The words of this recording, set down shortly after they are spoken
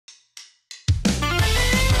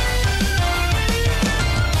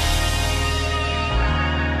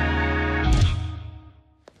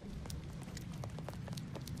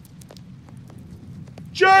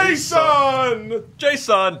Jason!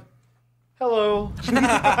 Jason! Hello.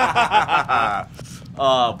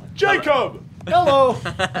 Jacob! Hello.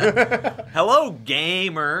 Hello,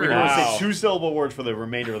 gamer. We want to say 2-syllable words for the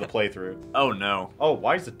remainder of the playthrough. Oh, no. Oh,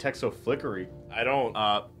 why is the text so flickery? I don't.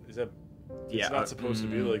 Is that? Yeah. It's not supposed to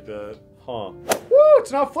be like that. Huh. Woo,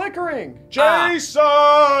 it's not flickering. Jason!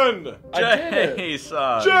 I did it.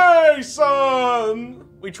 Jason! Jason!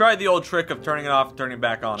 We tried the old trick of turning it off and turning it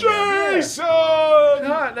back on again. Jason!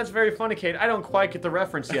 Ah, that's very funny, Kate. I don't quite get the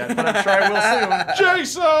reference yet, but I'm sure I will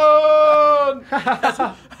Jason!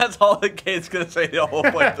 That's all that Kate's gonna say the whole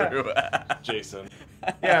way through. Jason.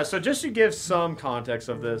 soon. Yeah, so just to give some context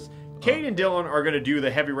of this, Kate and Dylan are going to do the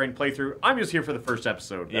Heavy Rain playthrough. I'm just here for the first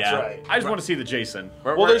episode. That's right. I just want to see the Jason.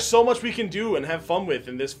 Well, there's so much we can do and have fun with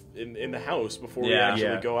in this in the house before we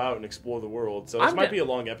actually go out and explore the world. So this might be a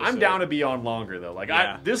long episode. I'm down to be on longer though.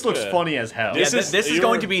 Like this looks good. funny as hell. This is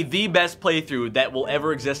going to be the best playthrough that will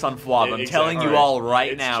ever exist on FWAB. I'm telling you all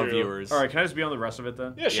right now, true. viewers. All right, can I just be on the rest of it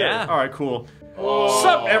then? Yeah, sure. Yeah. All right, cool. Oh.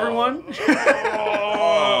 Sup, everyone?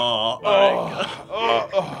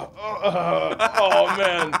 Oh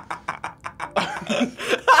man.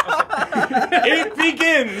 It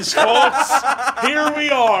begins, folks. Here we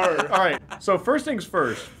are. All right. So first things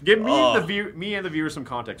first. Give me me and the viewers some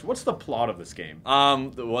context. What's the plot of this game?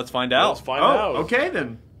 Let's find out. Let's find out. Okay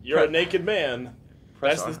then. You're a naked man.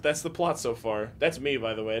 Press That's the plot so far. That's me,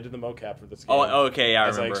 by the way. I did the mocap for this game. Oh, okay, yeah, I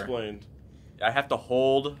as remember. I explained. I have to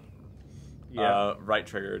hold right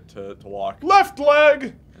trigger to walk. Left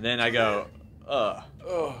leg. And then I go,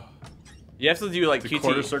 You have to do like QT.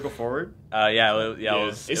 Quarter circle forward.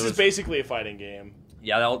 This is basically a fighting game.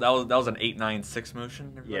 Yeah, that was an 8-9-6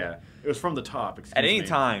 motion. Everybody. Yeah, it was from the top. At any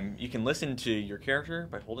time, you can listen to your character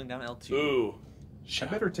by holding down L2. Ooh. I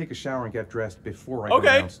better take a shower and get dressed before I go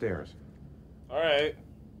downstairs. All right.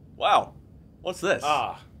 Wow. What's this?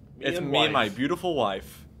 It's me and my beautiful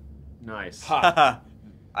wife. Nice. Ha.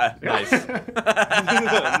 Nice.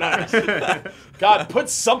 Nice. God, put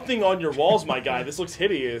something on your walls, my guy. This looks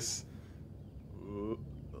hideous.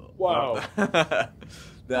 Wow.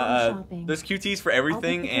 There's QTs for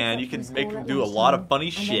everything, and you can make them do a lot of funny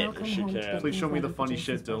shit. Please show me the funny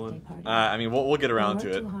shit, Dylan. I mean, we'll get around to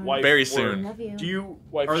it Wife very work. soon. Do you?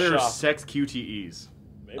 Wife Are there shop. sex QTEs?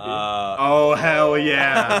 Maybe. Oh hell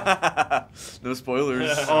yeah! No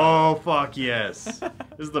spoilers. Oh fuck yes! This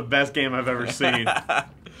is the best game I've ever seen.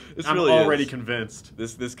 I'm really already convinced.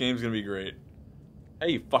 This game's gonna be great.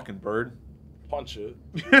 Hey, you fucking bird. Punch it.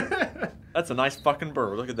 That's a nice fucking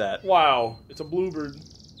bird. Look at that. Wow. It's a bluebird.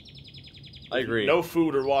 I agree. No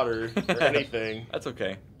food or water or anything. That's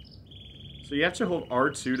okay. So you have to hold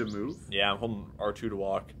R2 to move? Yeah, I'm holding R2 to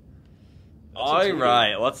walk. That's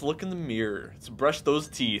Alright, let's look in the mirror. Let's brush those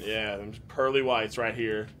teeth. Yeah, them pearly whites right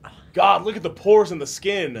here. God, look at the pores in the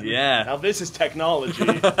skin. Yeah. Now this is technology.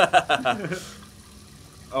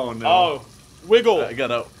 Oh no. Oh, wiggle. I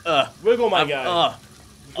gotta, Wiggle, my guy.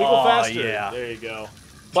 Wiggle faster. Yeah. There you go.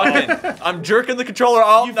 Fucking, I'm jerking the controller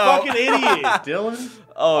off. You No. fucking idiot. Dylan?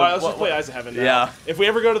 Oh, Alright, let's just play Eyes of Heaven now. Yeah. If we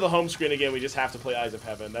ever go to the home screen again, we just have to play Eyes of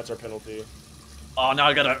Heaven. That's our penalty. Oh, now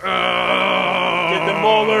I gotta. Get the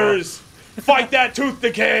molars. Fight that tooth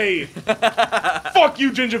decay. Fuck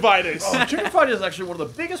you, gingivitis. Oh, gingivitis is actually one of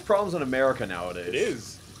the biggest problems in America nowadays. It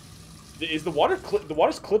is. Is the water the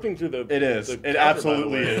water's clipping through the? It is. The It counter,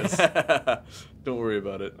 absolutely by the way. is. Don't worry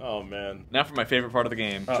about it. Oh man. Now for my favorite part of the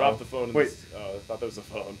game. Drop the phone. Wait. Oh, I thought that was a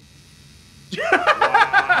phone.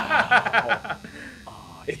 Wow.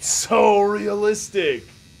 It's so realistic.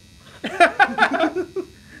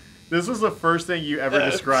 This was the first thing you ever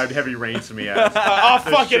described Heavy Rain to me as. Oh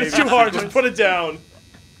fuck it! It's too hard. Just put it down.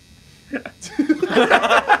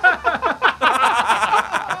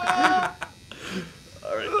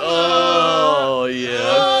 Oh yeah.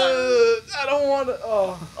 I don't want to.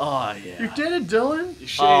 Oh. Oh yeah. You did it, Dylan. You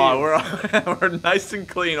shaved. Oh, we're nice and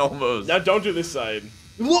clean almost. Now don't do this side.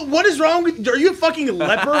 What is wrong with? Are you a fucking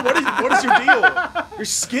leper? What is your deal? Your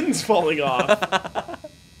skin's falling off.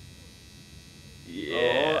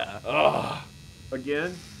 Yeah. Oh.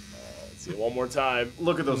 Again. Let's see it one more time.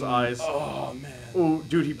 Look at those eyes. Oh man. Ooh,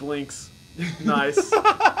 dude, he blinks. Nice.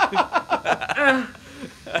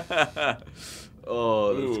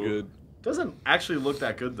 Oh, that's Ooh. good. Doesn't actually look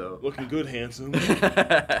that good though. Looking good, handsome.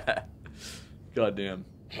 Goddamn.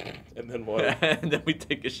 And then what? And then we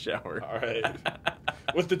take a shower. All right.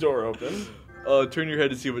 With the door open. Turn your head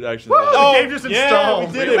to see what actually. Oh, the game just yeah,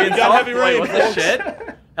 installed. we did it. We got Heavy Rain. Wait, what the shit?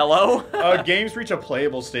 Hello? Games reach a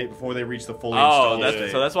playable state before they reach the fully Oh, installed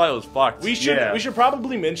state. so that's why it was fucked. We should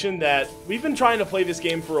probably mention that we've been trying to play this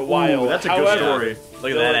game for a while. Ooh, that's a However, good story.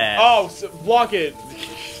 Look at that ass. Oh, block it.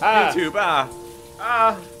 YouTube,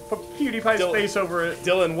 Put PewDiePie's face over it.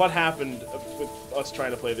 Dylan, what happened with us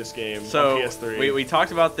trying to play this game So on PS3? we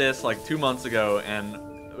talked about this like 2 months ago, and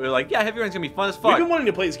we were like, yeah, Heavy Rain's gonna be fun as fuck. We've been wanting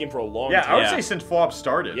to play this game for a long Yeah, time. I would say since FWAB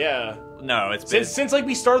started. Yeah. No, it's been Since like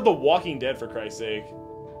we started The Walking Dead, for Christ's sake.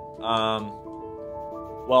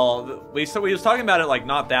 Well, we was talking about it like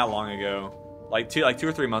not that long ago, like 2 or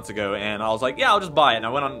 3 months ago, and I was like, yeah, I'll just buy it. And I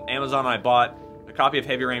went on Amazon and I bought a copy of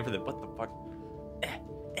Heavy Rain for the what the fuck?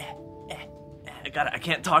 I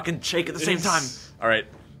can't talk and shake at the same time. All right.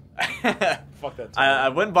 Fuck that. I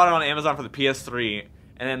went and bought it on Amazon for the PS3,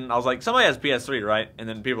 and then I was like, somebody has PS3, right? And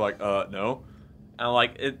then people were like, no. And I'm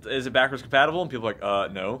like, is it backwards compatible? And people were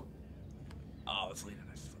like, no. Oh, let's leave it.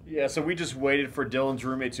 Yeah, so we just waited for Dylan's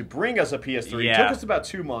roommate to bring us a PS3. Yeah. It took us about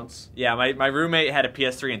 2 months. Yeah, my roommate had a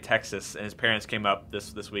PS3 in Texas, and his parents came up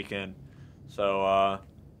this weekend, so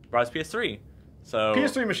brought his PS3. So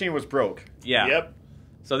PS3 machine was broke. yeah. Yep.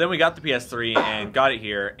 So then we got the PS3 and got it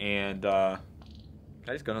here, and can I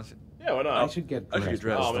just go downstairs? Yeah, why I not? should get I should dressed. get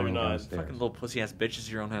dressed. Oh, maybe going not. downstairs. Fucking little pussy ass bitches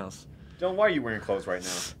at your own house. Dylan, why are you wearing clothes right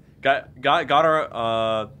now? Got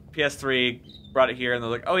our PS3, brought it here, and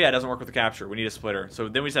they're like, oh yeah, it doesn't work with the capture. We need a splitter. So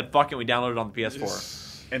then we said, fuck it, we downloaded it on the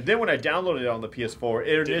PS4. And then when I downloaded it on the PS4,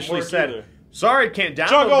 it initially work said, either. sorry, can't download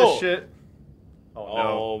Juggle! this shit.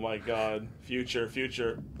 Oh my god.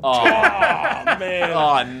 Future. Oh, Man.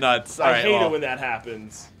 oh nuts. All I right, hate well, it when that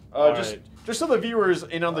happens. Just so the viewers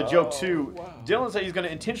in on the joke too, wow. Dylan said he's going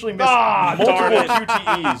to intentionally miss Ah, multiple darn it.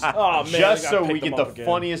 QTEs Oh, man, just I so gotta we pick get them the up again.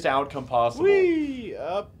 funniest outcome possible. Whee!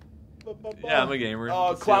 yeah, I'm a gamer. Oh,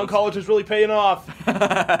 Let's see, Clown let's- College is really paying off. Look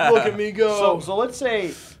at me go. So let's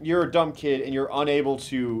say you're a dumb kid and you're unable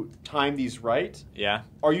to time these right. Yeah.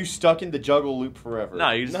 Are you stuck in the juggle loop forever? No,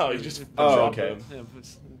 you just No, you just Oh, drop okay. them.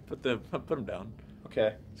 yeah, put them down.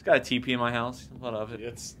 Okay. Just got a TP in my house. What of it?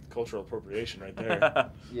 It's cultural appropriation right there.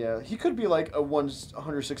 Yeah, he could be like a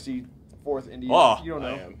 164th Indian. Oh. You don't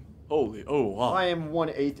I know. am. Holy, oh wow! I am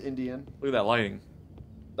 1/8 Indian. Look at that lighting.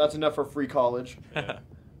 That's enough for free college Yeah.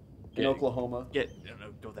 in Oklahoma. No,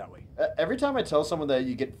 go that way. Every time I tell someone that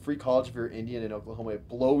you get free college if you're Indian in Oklahoma, it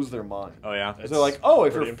blows their mind. Oh yeah. 'Cause they're like, oh,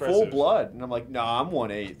 if you're pretty full impressive. blood. And I'm like, nah, I'm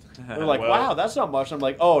 1/8. They're like, Well- wow, that's not much. I'm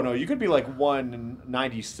like, oh, no, you could be like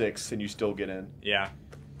 196 and you still get in. Yeah.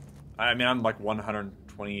 I mean, I'm like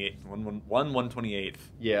 128th, 128th,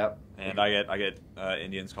 Yeah, and I get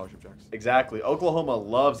Indian scholarship checks. exactly. Oklahoma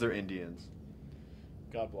loves their Indians.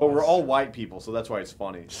 God bless. But we're all white people, so that's why it's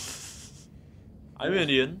funny. I'm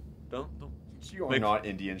Indian. Don't. You are Make- not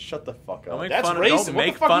Indian. Shut the fuck Don't up. make That's fun of- racist. don't What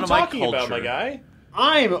make the fuck fun are you of my talking about, my culture. guy?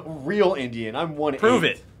 I'm real Indian. I'm 1/8. Prove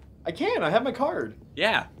it. I can. I have my card.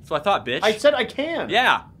 Yeah, that's what I thought, bitch. I said I can.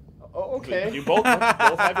 Yeah. Oh, okay. You both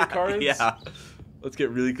have your cards? Yeah. Let's get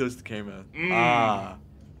really close to the camera. Ah,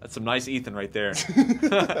 that's some nice Ethan right there.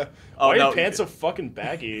 Why are your pants so fucking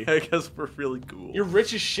baggy? Because we're really cool. You're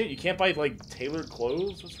rich as shit. You can't buy, like, tailored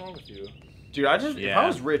clothes? What's wrong with you? Dude, if Yeah. I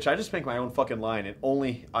was rich, I'd just make my own fucking line and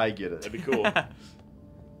only I get it. That'd be cool.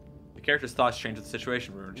 The character's thoughts change with the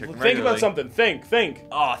situation. We're checking Think about regularly. something. Think.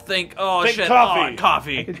 Oh, think. Oh, Think shit. coffee. Oh,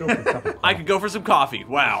 coffee. I could go for a cup of I could go for some coffee.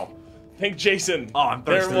 Wow. Think Jason. Oh, I'm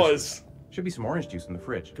There thirsty. it was. Should be some orange juice in the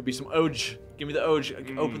fridge. Could be some Oj. Give me the Oj. I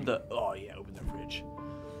can open the. Oh yeah, open the fridge.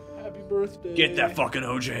 Happy birthday. Get that fucking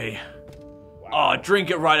OJ. Wow. Oh, drink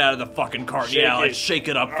it right out of the fucking carton. Shake Yeah, it. let's shake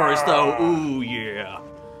it up first though. Ooh yeah.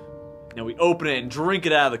 Now we open it and drink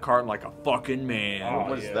it out of the carton like a fucking man. Oh,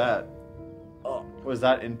 What is yeah. that? Oh, What is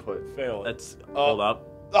that input? Fail. that's hold up.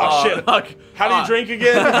 Oh, shit. Fuck. How do you Ah. drink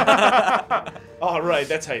again? All right,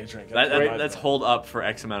 that's how you drink. That's hold up for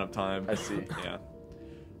X amount of time. I see. Yeah.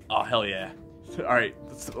 Oh hell yeah. All right.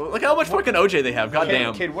 Look how much fucking OJ they have. God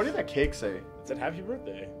damn. Kid, what did that cake say? It said happy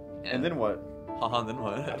birthday. And then what? Haha. Then I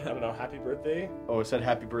what? don't know. Happy birthday? Oh, it said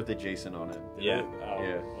happy birthday, Jason on it. Did Yeah. it? Oh,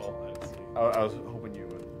 Yeah. Well, let's see. I was hoping you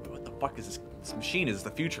would. What the fuck is this? This machine is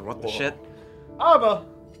the future. What the Whoa. shit? Abba!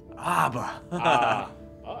 Ah,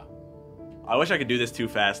 Ah. I wish I could do this too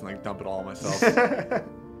fast and like dump it all on myself.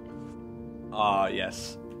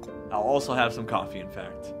 Yes. I'll also have some coffee, in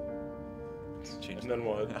fact. Change And then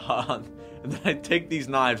what? and then I take these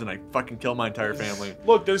knives and I fucking kill my entire family.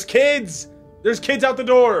 Look, there's kids. There's kids out the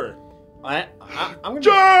door. I'm gonna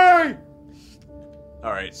Jay!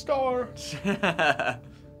 All right. Star. That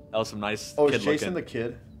was some nice Oh, kid is Jason looking. the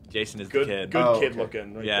kid? Jason is Good, the kid. good Oh, kid okay.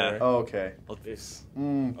 looking right Yeah. there. Oh, okay. This.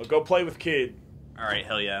 Mm. I'll go play with kid. All right,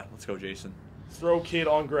 hell yeah. Let's go, Jason. Throw kid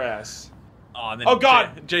on grass. Oh, and then Oh,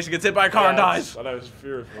 God! Jason gets hit by a car and dies. That was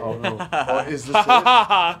fearful. Oh, no. Oh, is this it?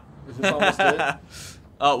 Ha Is this almost it?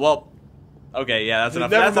 Oh, well. Okay, yeah, that's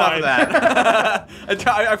enough. Never That's enough of that.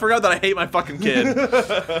 I forgot that I hate my fucking kid.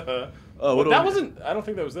 Oh, Well, that wasn't. I don't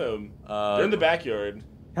think that was them. They're in the backyard.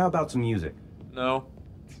 How about some music? No.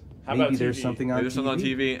 How Maybe about there's TV? something on Maybe there's something on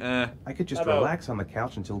TV. I could just How about- relax on the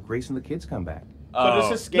couch until Grace and the kids come back. So does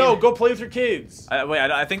this game, No, go play with your kids. Wait,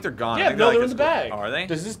 I think they're gone. I Yeah, think no, like they're at in the school. bag. Oh, are they?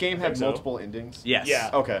 does this game have so. multiple endings? Yes. Yeah.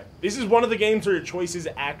 Okay. This is one of the games where your choices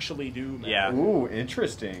actually do matter. Yeah. Ooh,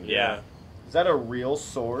 interesting. Yeah. Is that a real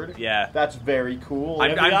sword? Yeah. That's very cool. You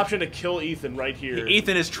have the I'm- option to kill Ethan right here.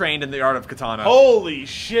 Ethan is trained in the art of katana. Holy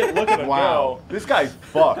shit! Look at him Wow. This guy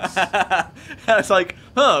fucks. It's like,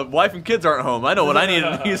 wife and kids aren't home. I know what I need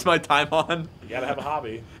to use my time on. go. You gotta have a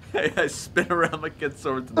hobby. I spin around my kid's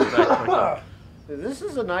swords in the back. This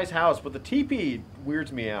is a nice house, but the teepee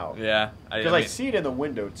weirds me out. Yeah. Because I see it in the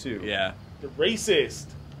window, too. Yeah. You're racist.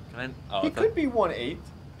 I He could be 1/8.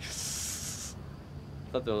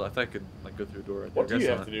 thought I could like go through a door right What there. do you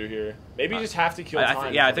Guess have to not. do here? Maybe you just have to kill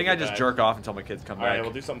time. Yeah, I before think they I get just back. jerk off until my kids come All right, back.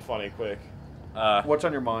 we'll do something funny quick. What's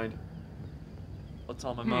on your mind? What's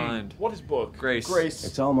on my mind? What is book? Grace. Grace.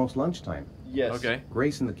 It's almost lunchtime. Yes. Okay.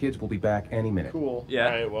 Grace and the kids will be back any minute. Cool. Yeah.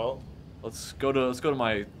 All right. Well, Let's go to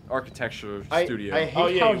my architecture studio. I hate Oh,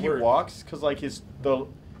 yeah, how you he were. walks because like the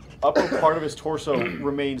upper part of his torso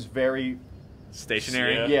remains very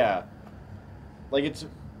Stationary. Yeah. yeah, like it's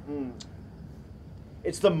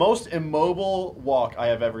the most immobile walk I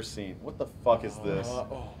have ever seen. What the fuck is this?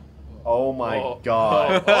 Oh my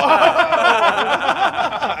god.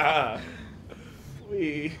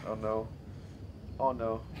 We. Oh no. Oh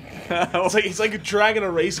no. It's like dragging a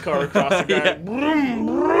race car across the ground. Vroom,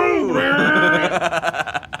 vroom, vroom.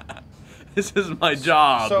 This is my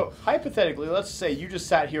job. So hypothetically, let's say you just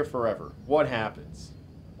sat here forever. What happens?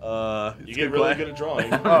 You get really good at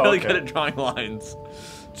drawing. I'm Oh, really okay. good at drawing lines.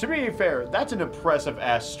 To be fair, that's an impressive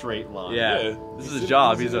ass straight line. Yeah. This is his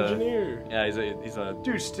job. He's an a engineer. Yeah, he's a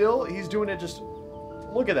Dude, still he's doing it just.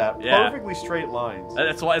 Look at that. Yeah. Perfectly straight lines.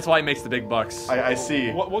 That's why he makes the big bucks. I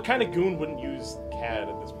see. What kind of goon wouldn't use CAD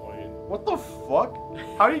at this point? What the fuck?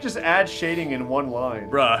 How do you just add shading in one line?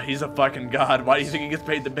 Bruh, he's a fucking god. Why do you think he gets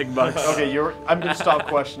paid the big bucks? Okay, I'm gonna stop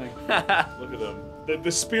questioning. Look at them.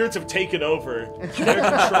 The spirits have taken over. They're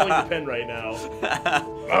controlling the pen right now.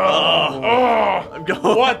 I'm going.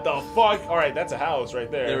 What the fuck? All right, that's a house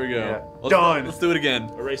right there. There we go. Yeah. Done. Let's do it again.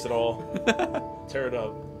 Erase it all. Tear it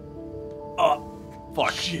up. Oh,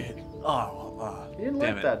 fuck. Shit. Oh, You didn't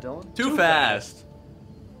damn like it. that, Dylan. Too fast.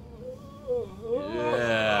 Oh,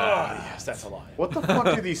 Yeah. yes, that's a lie. What the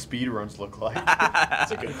fuck do these speedruns look like?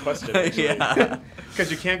 That's a good question. Actually. Yeah.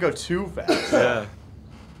 Because you can't go too fast. Yeah.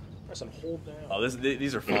 Press and hold down. Oh,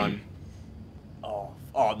 these are fun.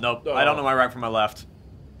 Oh nope. Oh. I don't know my right from my left.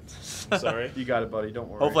 Sorry. You got it, buddy. Don't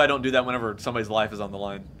worry. Hopefully I don't do that whenever somebody's life is on the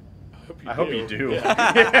line. I hope you do.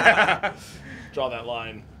 Yeah. Draw that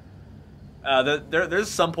line. There's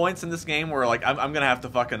some points in this game where like I'm gonna have to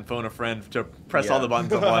fucking phone a friend to press Yeah. all the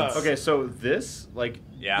buttons at once. Okay, so this, like,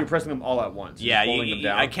 Yeah. you're pressing them all at once. You're Yeah, just holding them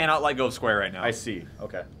down. I cannot let go of square right now. I see.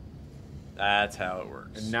 Okay. That's how it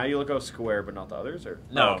works. And now you let go of square, but not the others, or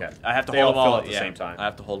No, Oh, okay. I have to They hold them all fill at the same time. I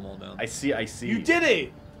have to hold them all down. I see. I see. You did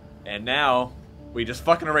it. And now we just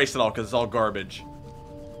fucking erase it all because it's all garbage.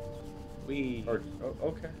 We. Or, oh,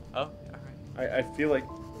 okay. Oh, all right. I feel like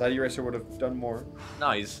that eraser would have done more. No,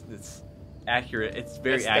 it's accurate. It's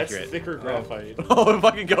very That's accurate. thicker graphite. Oh,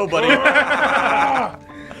 fucking go, buddy.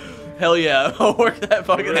 Hell yeah. Work that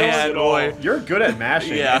fucking Erase hand, it all. boy. You're good at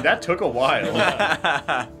mashing. Yeah. And that took a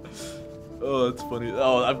while. Oh, that's funny.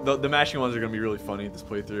 Oh, the mashing ones are going to be really funny this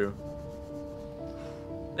playthrough.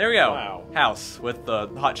 There we go. Wow. House with the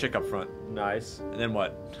hot chick up front. Nice. And then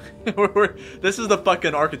what? This is the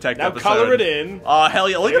fucking architect Now episode. color it in. Oh, hell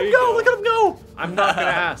yeah. Look There at him you go. go. Look at him go. I'm not gonna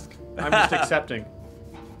ask. I'm just accepting.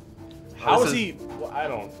 How This is is- he? Well, I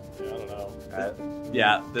don't know.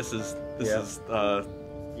 Yeah, this is Yes.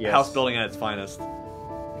 house building at its finest.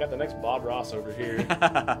 Got the next Bob Ross over here,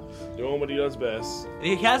 doing what he does best.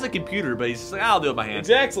 He has a computer, but he's just like, I'll do it by hand.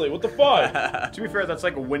 Exactly. What the fuck? To be fair, that's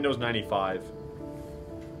like a Windows 95.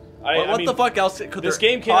 I What mean, the fuck else could This there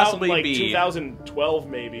game came out in possibly like be? 2012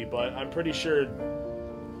 maybe, but I'm pretty sure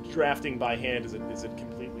drafting by hand is a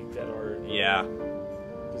completely dead art. Yeah.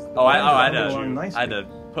 'Cause the Oh, I lines had are to, picture. nicely. I had to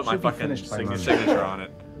put my Should be fucking finished by Monday. signature on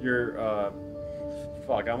it. Your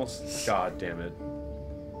fuck, I almost. God damn it.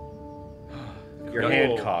 Your Go.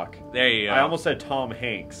 Hancock. There you go. I almost said Tom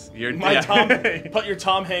Hanks. You're, My yeah. Tom, put your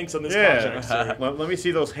Tom Hanks on this Yeah. contract, sir. Let me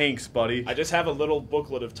see those Hanks, buddy. I just have a little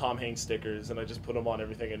booklet of Tom Hanks stickers, and I just put them on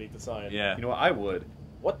everything I need to sign. Yeah. You know what? I would.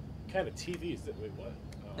 What kind of TV is that? Wait, what?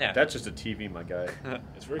 Oh. Yeah. That's just a TV, my guy.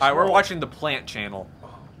 It's very All right, we're small. watching the Plant Channel.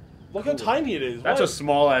 Look how tiny it is. That's What? a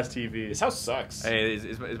small ass TV. This house sucks. Hey,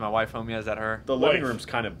 is my wife home yet? Is that her? The living Wife. room's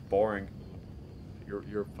kind of boring. You're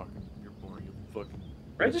fucking. fucking.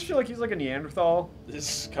 I just feel like he's like a Neanderthal.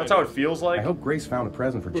 This That's how it feels like. I hope Grace found a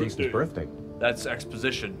present for Jason's birthday. That's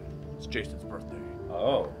exposition. It's Jason's birthday.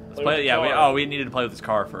 Oh. Let's play. Yeah. We needed to play with his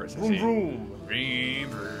car first. I see. Vroom,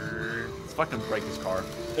 vroom. Let's fucking break his car.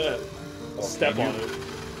 Step on it.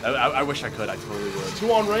 I wish I could. I totally would.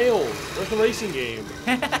 2 on rails. Where's the racing game?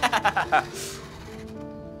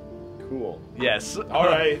 Cool. Yes. All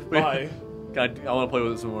right. Bye. God, I want to play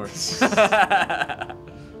with it some more.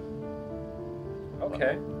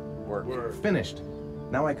 Okay. Work. Finished.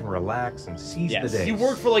 Now I can relax and seize Yes. the day. You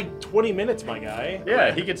worked for like 20 minutes, my guy.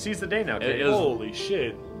 Yeah, he can seize the day now, kid. Holy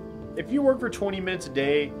shit. If you work for 20 minutes a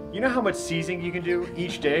day, you know how much seizing you can do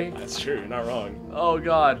each day? That's true. You're not wrong. Oh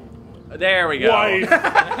God. There we go. Wife.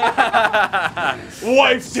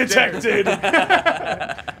 Wife detected.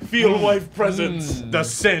 Feel wife presence. The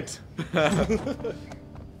scent.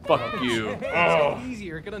 Fuck you. Oh.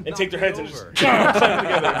 And take their heads and just slam them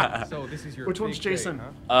together. So this is your Which one's big day, Jason?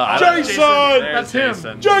 huh? Jason! That's him.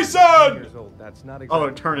 Jason. Jason! Years old. That's not Oh,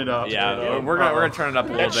 exactly. turn it up. Yeah, we're gonna turn it up a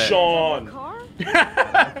little That's bit. Sean.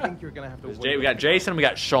 I think you're gonna have to. We got Jason. We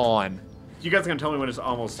got Sean. You guys are gonna tell me when it's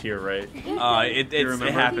almost here, right? It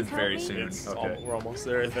remember? happens very soon. Okay. We're almost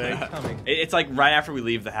there, I think. Coming. It's like right after we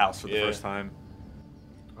leave the house for the Yeah. first time.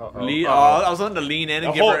 Uh-oh. I was wanting to lean in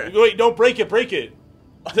and give her. Wait, don't break it, break it.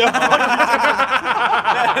 Never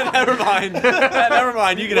mind. Never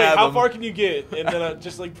mind. You can Wait, have how them. far can you get? And then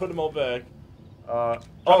just like put them all back. Oh, it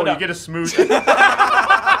you up. get a smooch.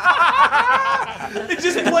 It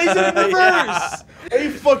just plays it in reverse. Are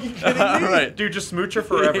you fucking kidding me? Right. Dude, just smooch her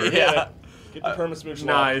forever. Yeah. Get the perma smooch.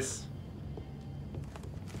 Nice.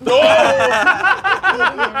 No!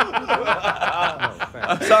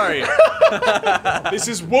 I'm sorry. This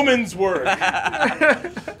is woman's work.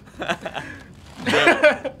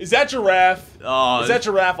 Is that giraffe? Oh, Is that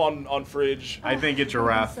giraffe on fridge? I think it's I'm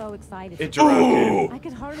giraffe. so excited. It's giraffe. I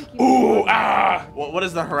could hardly keep Ooh, ah! what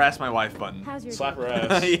is the harass my wife button? How's your Slap her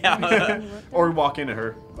day? ass. Yeah. Or walk into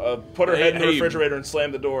her. Put her head in the Hey. refrigerator and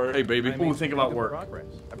slam the door. Hey, baby. Ooh, think about work. Progress.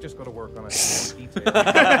 I've just got to work on a small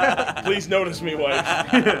detail. Please notice me, wife.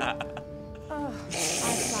 Oh, I've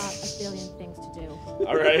got a billion things to do.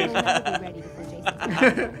 All right. I'll never be ready before Jason's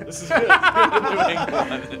back. This is good.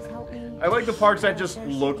 Please help me. I like the parts that just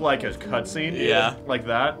look like a cutscene. Yeah. Like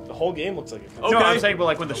that. The whole game looks like it. No, I'm saying, but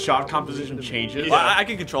like when the shot composition changes. Well, I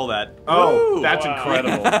can control that. Oh, Woo! that's Wow.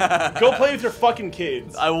 incredible. Go play with your fucking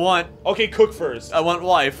kids. I want Okay, cook first.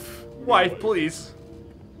 wife. Wife, please.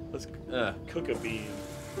 Let's. Cook a bean.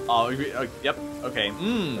 Oh, yep. Okay.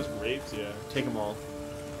 Those grapes, yeah. Take them all.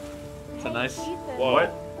 It's a nice. Whoa.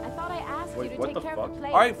 What? I thought I asked Wait, you to what take the care fuck? of the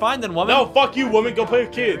plate. All right, fine then, woman. No, fuck you, woman. Go play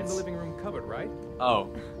with You're in the kids. living room cupboard, right? Oh.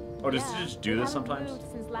 Oh, does it just do We this haven't sometimes?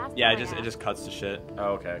 moved since last Yeah, time I it just asked. cuts to shit.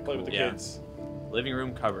 Oh, okay. Play with the Yeah. kids. Living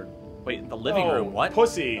room cupboard. Wait, the living Oh, room. What?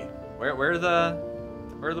 Pussy. Where are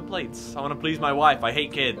the plates? I want to please my wife. I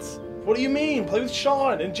hate kids. What do you mean? Play with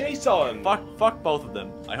Sean and Jason. Fuck both of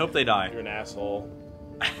them. I hope they die. You're an asshole.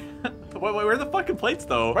 Wait, where are the fucking plates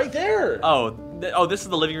though? Right there. Oh, this is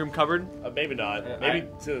the living room cupboard. Maybe not. Maybe.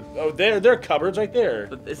 There are cupboards right there.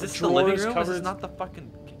 But is this the Drawers, living room? This cupboards. is not the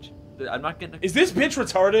fucking kitchen. I'm not getting. Is this bitch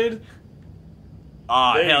retarded?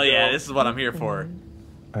 Oh There you hell yeah! go. This is what I'm here for.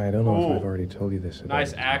 I don't know Ooh. if I've already told you this.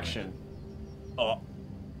 Nice action. Oh,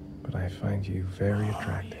 But I find you very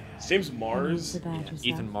attractive. Seems Mars.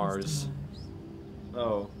 Ethan Mars.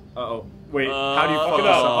 Oh. Uh-oh. Wait, how do you fuck fuck it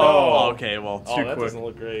this up. up? Oh. Okay. Well. Oh, Too that quick. doesn't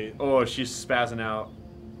look great. Oh, she's spazzing out.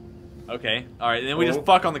 Okay. All right. Then we Oh. just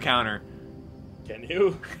fuck on the counter. Can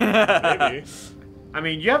you? Maybe. I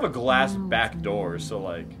mean, you have a glass back door, so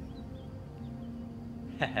like.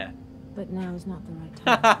 But now is not the right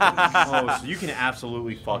time. Oh, so you can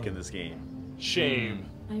absolutely fuck in this game. Shame.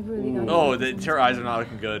 I really got Oh, her eyes are not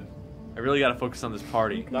looking good. I really got to focus on this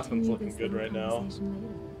party. Nothing's looking good right now.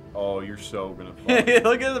 Oh, you're so gonna fuck.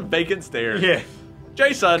 Look at the vacant stare. Yeah.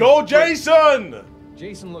 Jason. Go, Jason!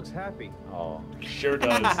 Jason looks happy. Oh. Sure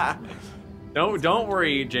does. Don't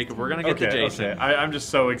worry, Jacob. We're gonna get to Jason. Okay. I'm just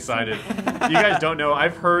so excited. You guys don't know.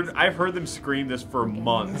 I've heard them scream this for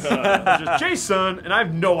months. Just Jason, and I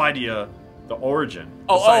have no idea the origin.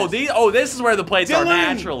 This is where the plates are Dylan,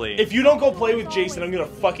 naturally. If you don't go play with Jason, I'm gonna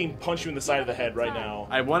fucking punch you in the side of the head right now.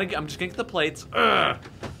 I'm just gonna get the plates.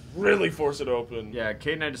 Really force it open. Yeah,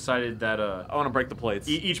 Kate and I decided that I want to break the plates.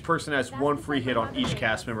 each person has one free hit on each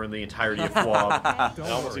cast member in the entirety of FWAB. I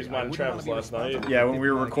almost used mine and Travis last night. Yeah, when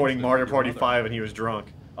we were recording Mario Party 5 and he was drunk.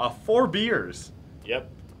 4 beers.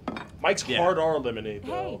 Yep. Mike's Yeah. hard R lemonade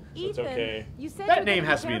though, Hey, so it's Ethan, okay. you said That you name were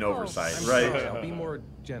has to be an careful. oversight, I'm right? sorry, I'll be more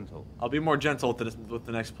gentle. I'll be more gentle with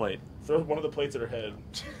the next plate. Throw one of the plates at her head.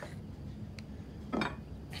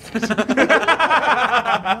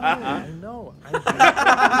 No.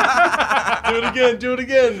 Do it again. Do it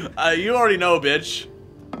again. You already know, bitch.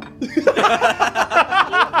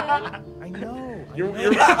 I know.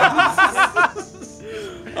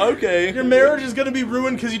 Okay. Your marriage is gonna be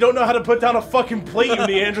ruined because you don't know how to put down a fucking plate, you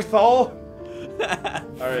Neanderthal.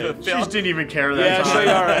 Alright. She just didn't even care that Yeah, time.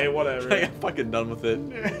 alright, whatever. I got fucking done with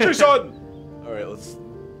it. Jason! Alright, let's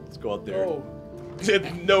go out there. Oh.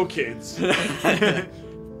 No kids.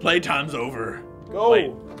 Playtime's over. Go.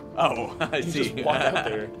 Wait. Oh, I see. Just walk out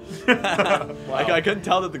there. I couldn't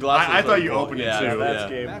tell that the glass was I thought you open. opened it Yeah, too.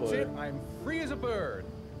 That's yeah. That's it. gameplay. I'm free as a bird.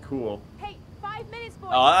 Cool. Hey, 5 minutes, boys.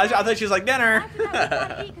 Oh, I thought she was like dinner. After that, we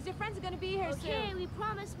gotta eat, 'cause your friends are gonna be here soon. Okay, we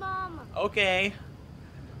promise, Mom. Okay.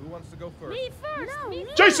 Who wants to go first? Me first. No, me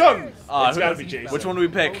Jason! It's Who- gotta be Jason. Which one do we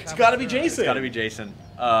pick? It's gotta be Jason. It's gotta be Jason.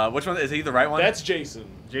 Which one is he? The right one? That's Jason.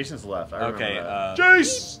 Jason's left. I remember okay. that.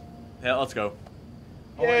 Jace! Yeah, let's go.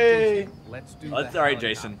 All right, Yay! Jason, let's do Let's. the All right,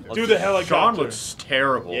 Jason. helicopter. Do the helicopter. Sean looks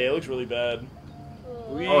terrible. Yeah, it looks really bad.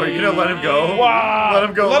 Oh, are you gonna let him go? Wow! Let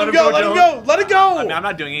him go. Let him go! Let him go! Let it go! I mean, I'm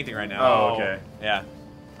not doing anything right now. Oh, okay. Yeah.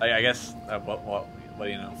 I guess. What do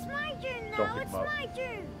you know? It's my turn now. Don't pick It's him up. my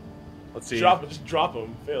turn. Let's see. Drop it. Just drop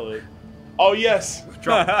him. Fail it. Oh, yes.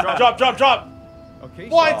 Drop. Drop. Okay,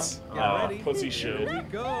 What? Sean, get Oh, ready. pussy shit. Here we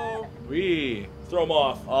go. Wee. Throw him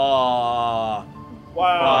off. Aww.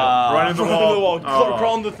 Wow. Run into the wall. Oh.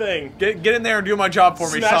 Crawl in the thing. Get in there and do my job for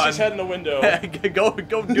me, Smash son. his head in the window. go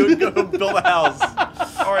do it. Go build a house.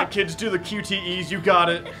 All right, kids, do the QTEs. You got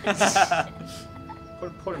it.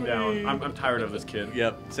 Put him down. I'm tired of this kid.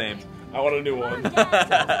 Yep. Same. I want a new one.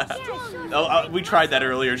 We tried that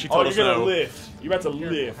earlier. She Oh, told you're us gonna no. lift. You're about to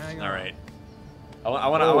lift. Hang on. All right. I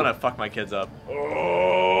want to fuck my kids up.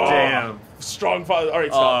 Oh. Damn. Strong father. All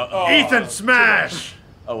right, stop. Oh. Ethan, smash!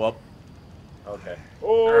 Oh well. Okay.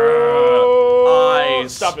 Oh. I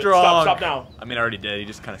Stop it. strong. Stop now. I mean, I already did. He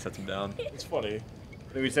just kind of sets him down. It's funny.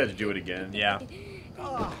 I think we said to do it again. Yeah.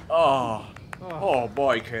 Oh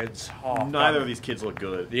boy, kids. Oh, Neither of these kids look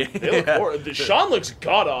good. Yeah. They look horrible. Sean looks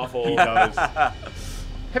god awful. He does.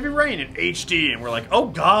 Heavy Rain in HD, and we're like, oh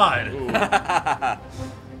god.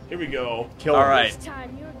 Here we go. Kill All him. right. This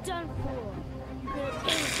time you're done for. You're gonna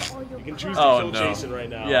pay for all your You can choose to Oh kill no. Jason right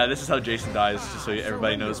now. Yeah, this is how Jason dies, just so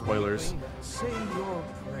everybody knows. Spoilers. Say your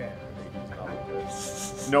prayer.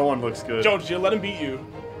 No one looks good. Don't you let him beat you.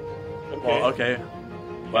 Okay. Well, okay.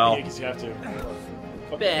 Well, Yeah, 'cause you have to.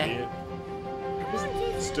 Fucking Bah. idiot.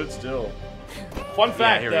 Stood still. Fun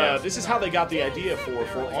fact, here we go. this is how they got the idea for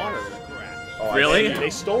Honor. Oh, Really? They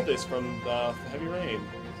stole this from Heavy Rain.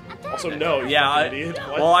 Also, no, you yeah. fucking idiot.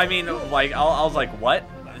 What? Well, I mean, like, I was like, what?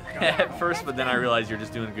 At first, but then I realized you're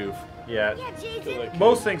just doing a goof. Yeah. Yeah, Kill Jason. that kid.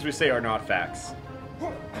 Most things we say are not facts.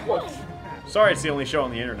 Sorry, it's the only show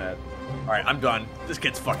on the internet. All right, I'm done. This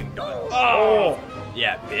kid's fucking done. Oh!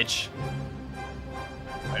 Yeah, bitch.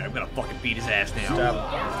 All right, I'm gonna fucking beat his ass now. Stab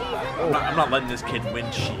him. I'm not letting this kid win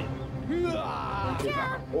shit.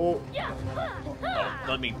 Oh,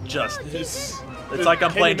 Let me just. This- It's like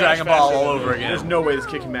I'm Can playing you match Dragon Ball faster all than over me? there's again. no way this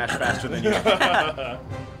kid can match faster than you.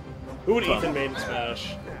 Who would Ethan made in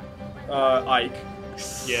Smash? Ike.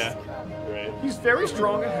 Yeah, right. He's very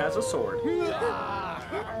strong and has a sword.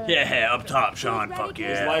 Yeah, up top, Sean. Fuck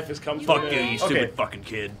His yeah. life has come to Fuck an you, end. you stupid Okay. fucking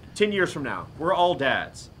kid. 10 years from now, we're all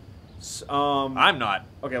dads. I'm not.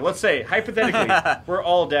 Okay, let's say, hypothetically, we're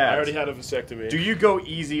all dads. I already had a vasectomy. Do you go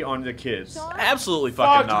easy on the kids? Absolutely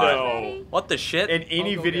Fuck fucking not. no. What the shit? In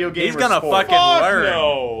any video game He's or gonna sport? fucking Fuck learn.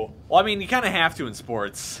 no. Well, I mean, you kind of have to in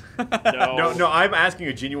sports. No, I'm asking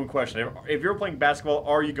a genuine question. If you're playing basketball,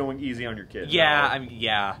 are you going easy on your kids? Yeah, I mean,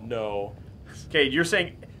 yeah. No. Okay, you're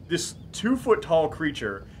saying this 2-foot-tall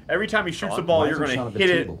creature, every time he shoots the ball, Why you're isn't going Sean to at the hit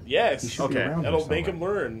it. table? Yes. He should be Okay. around here That'll make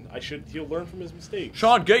somewhere. him learn. He'll learn from his mistakes.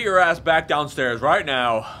 Sean, get your ass back downstairs right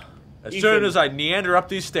now. As Ethan, soon as I meander up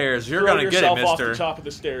these stairs, you're Throw gonna get it, yourself off mister. the top of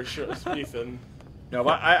the stairs, Ethan. No,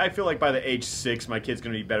 but I feel like by the age 6, my kid's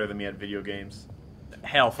going to be better than me at video games.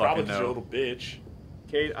 Hell Probably fucking 'cause you're a no. little bitch.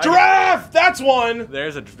 Okay, Giraffe! That's one!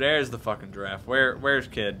 There's the fucking giraffe. Where's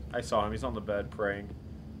kid? I saw him. He's on the bed praying.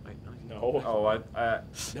 No. Oh,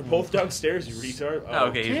 They're both downstairs, you retard. Oh,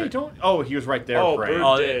 okay. He's Okay, right. don't. Oh, he was right there Oh, praying. Bird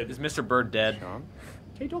Oh, dead. is Mr. Bird dead?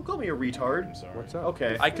 Okay, don't call me a retard. I'm sorry. What's up?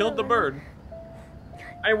 Okay. I killed the bird.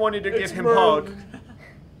 I wanted to give It's him Bird. a hug.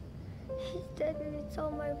 He's dead and it's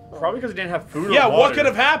all my fault. Probably because he didn't have food or Yeah, water. what could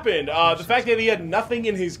have happened? The fact that he had nothing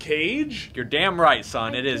in his cage? You're damn right,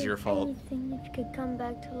 son. It I'd is do your fault. anything if you could come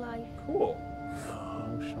back to life. Cool.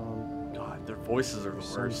 Oh, Sean. God, their voices are the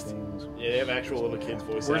Some worst. things. Yeah, they have actual little kids'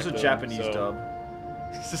 voice Where's the acting, Japanese so- dub?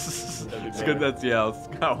 It's good. That's yeah.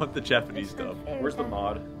 I want the Japanese dub. Where's the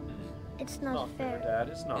mod? It's not fair. Dad,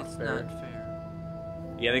 it's not fair.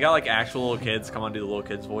 Yeah, they got like actual little kids come on do the little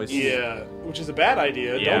kids' voice. Yeah, which is a bad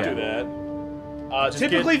idea. Yeah. Don't do that.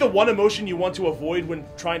 Typically, the one emotion you want to avoid when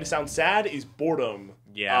trying to sound sad is boredom.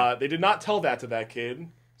 Yeah. They did not tell that to that kid,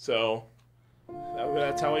 so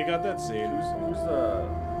that's how he got that scene.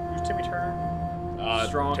 Who's Timmy Turner?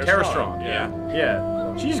 Strong. Tara Strong. Yeah.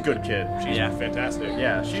 Yeah. She's a good kid. She's Yeah. fantastic.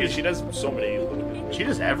 Yeah, She does so many. She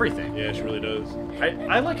does everything. Yeah, she really does.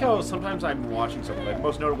 I like how sometimes I'm watching something, like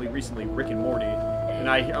most notably recently Rick and Morty, and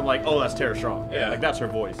I'm like, oh, that's Tara Strong. Yeah. Like that's her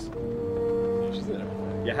voice. She's in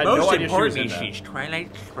everything. Yeah, I had Most no idea she was in importantly, that. she's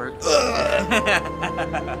Twilight Sparks.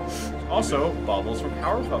 Also, Bubbles from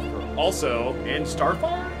Powerpuff Girls. Also, And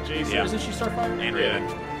Starfire? Jason. Yeah. Isn't she Starfire? And Yeah.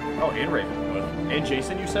 Raven. Oh, and Raven. And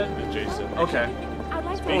Jason, you said? And Jason. Okay. I'd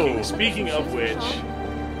like to Speaking of which,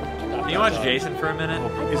 Can you watch Jason for a minute?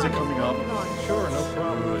 Is it coming up? Sure, no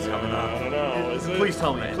problem. It's coming I up. don't know. Is it? Please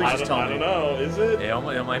tell me. Please just tell I me. don't know. Is it? It might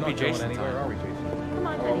We're be not going Jason anywhere, time. are we, Jason? Come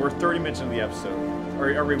on, Oh, honey. we're 30 minutes into the episode.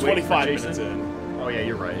 Are we waiting 25 for Jason? minutes in. Oh, yeah,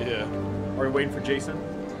 you're right. Yeah. Are we waiting for Jason?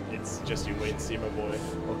 It's just you wait and see, my boy.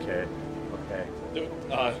 Okay.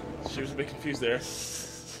 Okay. She was a bit confused there.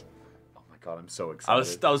 Oh my god, I'm so I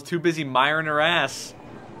excited. was too busy miring her ass.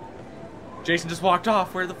 Jason just walked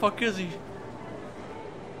off. Where the fuck is he?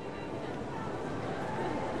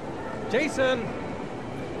 Jason!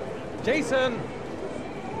 Jason!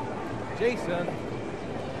 Jason!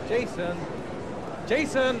 Jason!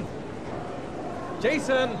 Jason!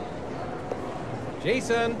 Jason!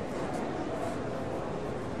 Jason!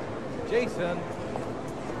 Jason!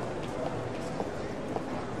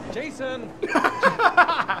 Jason!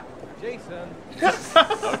 Jason!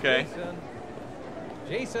 Okay. Jason!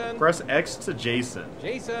 Jason! Press X to Jason.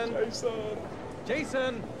 Jason! Jason.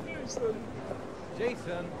 Jason! Jason.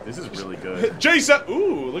 Jason! This is really good. Jason.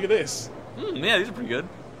 Ooh, look at this. Yeah, these are pretty good.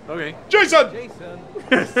 Okay. Jason. Jason!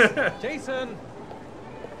 Jason!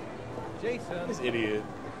 Jason! This idiot.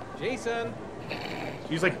 Jason!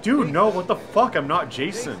 He's like, dude, no, what the fuck? I'm not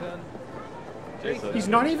Jason. Jason! He's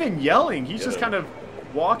not even yelling. He's just Yeah. kind of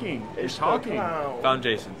walking and talking. Found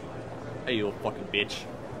Jason. Hey, you little fucking bitch.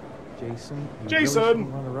 Jason, you Jason! really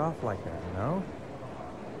shouldn't run her off like that, you know?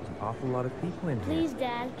 There's an awful lot of people in here. Please,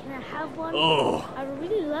 Dad, can I have one? Oh. I'd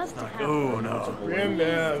really love to have Oh one. no. Please,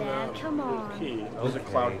 Dad, come on. There's a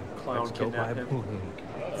clown Let's go buy kidnap a him.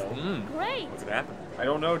 balloon. Great. What happened? I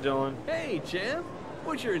don't know, Dylan. Hey, champ.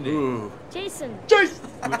 What's your name? Ooh. Jason. Jason.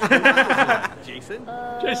 Jason?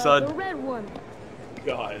 Jason. The red one.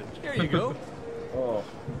 God. Here you go. Oh.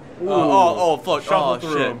 Oh, fuck. Shuffle Oh,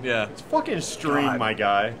 through shit. 'em. Yeah. It's fucking stream, God. my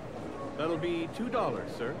guy. That'll be $2,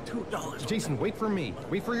 sir. $2. Jason, wait for me.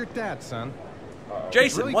 Wait for your dad, son.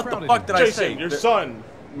 Jason, really what the crowded fuck in did I Jason, say? your son.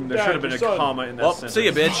 There Dad, should have been your a son. comma in that Well, sentence. see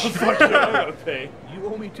ya, bitch. Fuck you, I gotta pay. You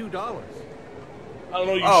owe me $2. I don't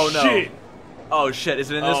know you Oh, no. shit. Oh, shit.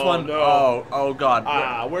 Is it in this Oh, one? no. Oh,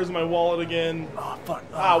 God. Where's my wallet again? Oh, fuck.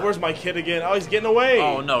 Where's my kid again? Oh, he's getting away.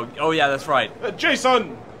 Oh, no. Oh, yeah, that's right.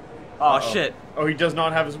 Jason. Oh, shit. Oh, he does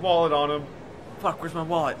not have his wallet on him. Fuck, where's my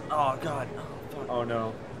wallet? Oh, God. Oh, fuck. Oh,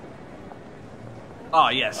 no. Oh,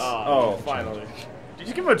 yes. Oh. finally. Did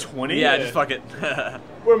you give him a 20? Yeah, just fuck it.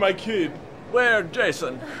 Where my kid? Where,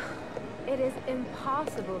 Jason? It is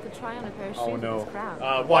impossible to try on a pair of shoes Oh, in no. this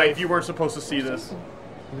crowd. Wife, you weren't supposed to see this.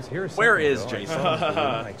 He was here a Where second is ago. Jason? I saw him for a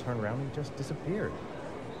minute, I turned around and he just disappeared.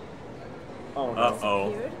 Oh, no. Uh-oh.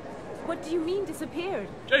 Disappeared? What do you mean disappeared?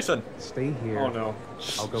 Jason. Stay here. Oh, no.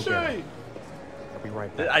 I'll go get Shay. him. I'll be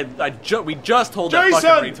right back. We just told that Jason!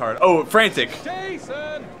 fucking retard. Oh, frantic.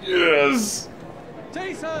 Jason! Yes.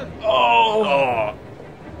 Jason! Oh.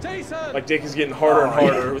 Jason! My dick is getting harder and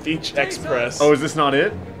harder with each X press. Oh, is this not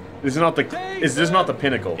it? This is not the. Is this not the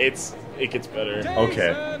pinnacle? It gets better.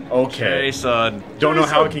 Okay. Okay. Jason. Don't know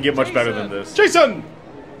how it can get much better than this. Jason.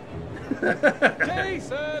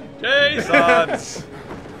 Jason! Jason.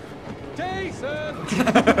 Jason!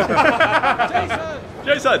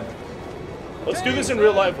 Jason. Let's do this in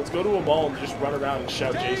real life. Let's go to a mall and just run around and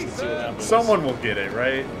shout Jason and see what happens. Someone will get it,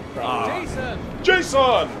 right? Jason!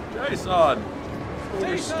 Jason. Jason.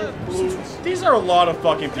 Jason! Balloons. These are a lot of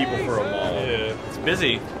fucking people for a mall. Yeah. It's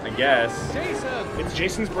busy. I guess. Jason! It's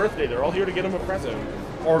Jason's birthday. They're all here to get him a present.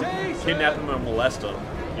 Or kidnap him and molest him.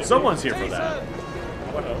 Someone's here for that.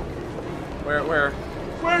 What? Where?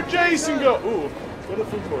 Where'd Jason go? Ooh, go to the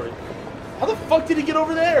food court. How the fuck did he get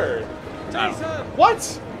over there? Jason!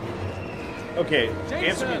 What? Okay,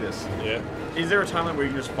 answer me Jason. this. Yeah. Is there a timeline where you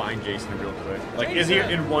can just find Jason real quick? Like, is he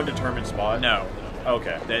in one determined spot? No.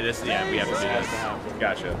 Okay. Yeah, we have to do this.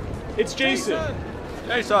 Gotcha. It's Jason.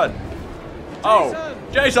 Jason. Oh,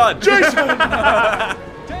 Jason. Jason.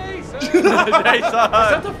 Jason! Jason! Is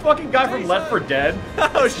that the fucking guy from Left 4 Dead?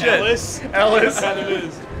 Oh shit! Ellis. Ellis. Kind of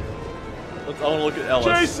is. I want to look at Ellis.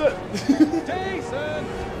 Jason. Jason!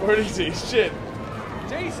 Where is he? Shit.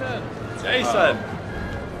 Jason! Jason!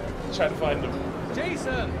 Try to find him.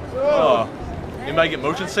 Jason! Oh. Anybody get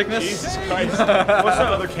motion sickness? Jesus Christ. What's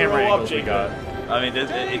that other camera Throw up, angle we Jacob. got? I mean,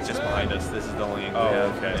 it's just behind us. This is the only angle we Oh,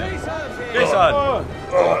 have. okay. Jason! Jason!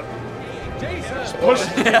 Jason! Push.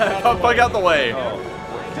 Yeah, fuck out the way. Oh.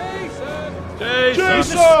 Jason! Jason! He's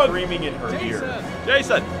just screaming in her ear.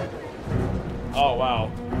 Jason! Oh wow.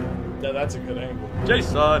 Yeah, that's a good angle.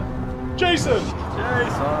 Jason! Jason.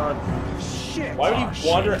 Jason! Shit! Why would he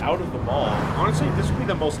wander out of the mall? Honestly, this would be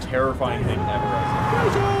the most terrifying thing ever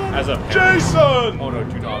as a parent. Jason. Oh no,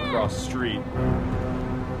 do not cross the street.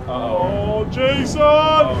 Uh-oh. Oh, Jason.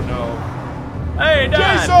 Oh no. Hey,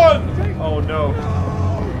 Dad! Jason. Oh no.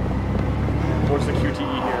 What's the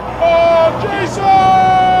QTE here? Oh,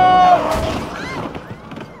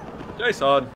 Jason. Jason!